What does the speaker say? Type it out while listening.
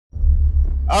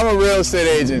I'm a real estate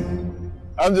agent.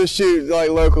 I'm just shooting like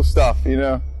local stuff, you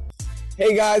know.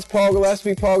 Hey guys, Paul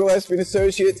Gillespie, and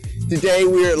Associates. Today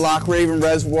we're at Loch Raven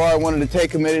Reservoir. I wanted to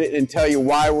take a minute and tell you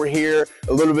why we're here,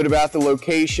 a little bit about the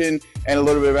location, and a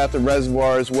little bit about the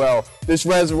reservoir as well. This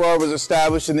reservoir was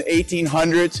established in the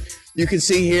 1800s. You can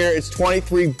see here it's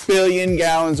 23 billion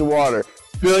gallons of water,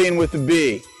 billion with a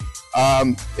B.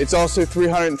 It's also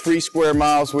 303 square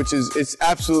miles, which is it's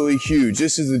absolutely huge.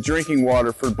 This is the drinking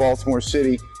water for Baltimore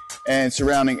City and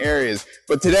surrounding areas.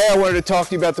 But today I wanted to talk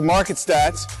to you about the market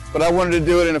stats, but I wanted to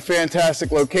do it in a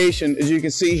fantastic location. As you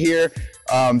can see here,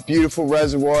 beautiful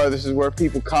reservoir. This is where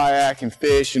people kayak and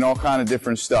fish and all kind of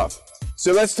different stuff.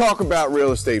 So let's talk about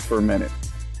real estate for a minute.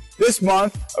 This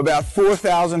month, about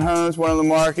 4,000 homes went on the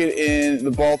market in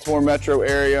the Baltimore metro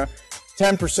area.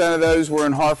 10% of those were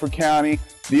in Harford County.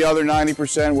 The other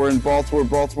 90% were in Baltimore,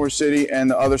 Baltimore City, and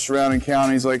the other surrounding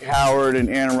counties like Howard and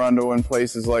Anne Arundel and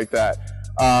places like that.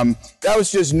 That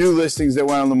was just new listings that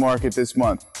went on the market this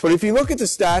month. But if you look at the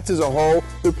stats as a whole,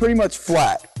 they're pretty much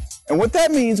flat. And what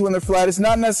that means when they're flat is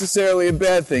not necessarily a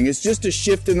bad thing. It's just a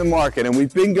shift in the market. And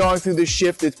we've been going through this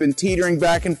shift. It's been teetering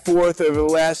back and forth over the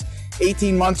last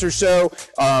 18 months or so.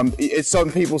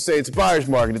 Some people say it's a buyer's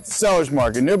market, it's a seller's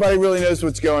market. Nobody really knows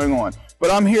what's going on. But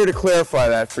I'm here to clarify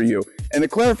that for you. And the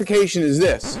clarification is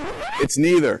this: it's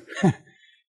neither.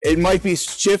 It might be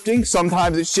shifting.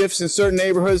 Sometimes it shifts in certain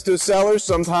neighborhoods to a seller's,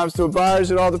 sometimes to a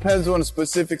buyer's. It all depends on a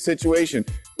specific situation.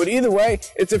 But either way,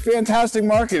 it's a fantastic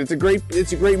market. It's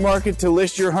a great market to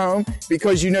list your home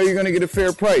because you know you're going to get a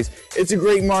fair price. It's a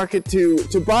great market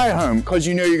to buy a home because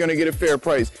you know you're going to get a fair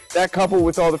price. That coupled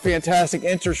with all the fantastic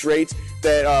interest rates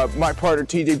that my partner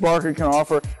TJ Barker can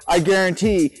offer, I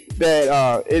guarantee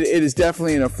that it is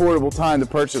definitely an affordable time to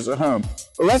purchase a home.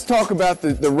 But let's talk about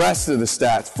the rest of the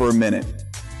stats for a minute.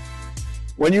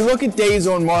 When you look at days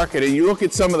on market and you look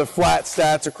at some of the flat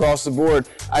stats across the board,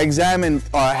 I examined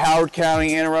Howard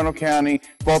County, Anne Arundel County,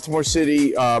 Baltimore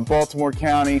City, Baltimore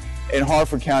County, and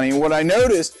Harford County. And what I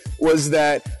noticed was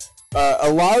that a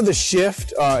lot of the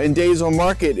shift in days on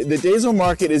market, the days on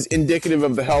market is indicative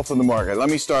of the health of the market.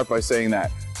 Let me start by saying that.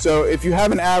 So if you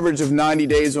have an average of 90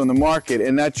 days on the market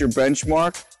and that's your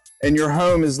benchmark, and your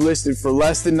home is listed for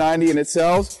less than 90 and it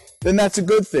sells, then that's a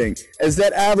good thing. As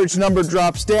that average number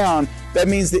drops down, that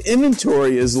means the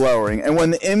inventory is lowering. And when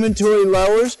the inventory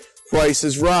lowers,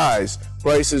 prices rise.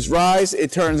 Prices rise,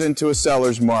 it turns into a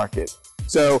seller's market.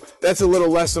 So that's a little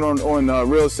lesson on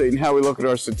real estate and how we look at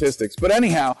our statistics. But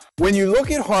anyhow, when you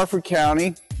look at Harford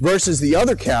County versus the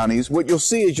other counties, what you'll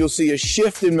see is you'll see a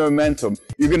shift in momentum.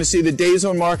 You're going to see the days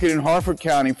on market in Harford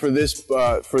County for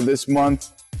this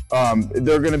month.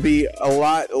 They're going to be a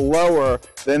lot lower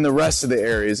than the rest of the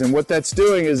areas. And what that's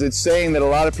doing is it's saying that a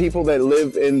lot of people that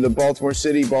live in the Baltimore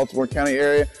City, Baltimore County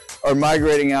area are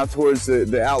migrating out towards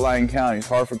the outlying counties,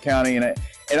 Harford County.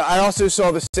 And I also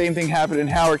saw the same thing happen in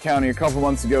Howard County a couple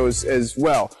months ago as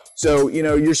well. So, you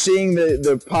know, you're seeing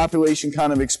the population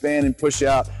kind of expand and push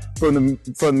out from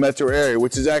the metro area,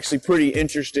 which is actually pretty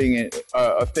interesting,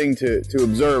 a thing to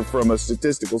observe from a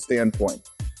statistical standpoint.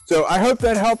 So I hope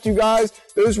that helped you guys.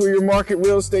 Those were your market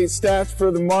real estate stats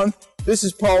for the month. This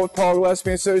is Paul with Paul Gillespie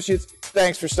and Associates.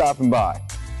 Thanks for stopping by.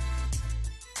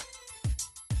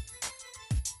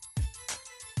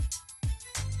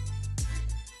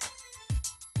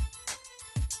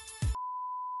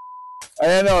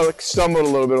 I know I stumbled a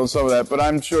little bit on some of that, but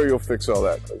I'm sure you'll fix all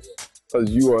that because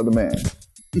you are the man.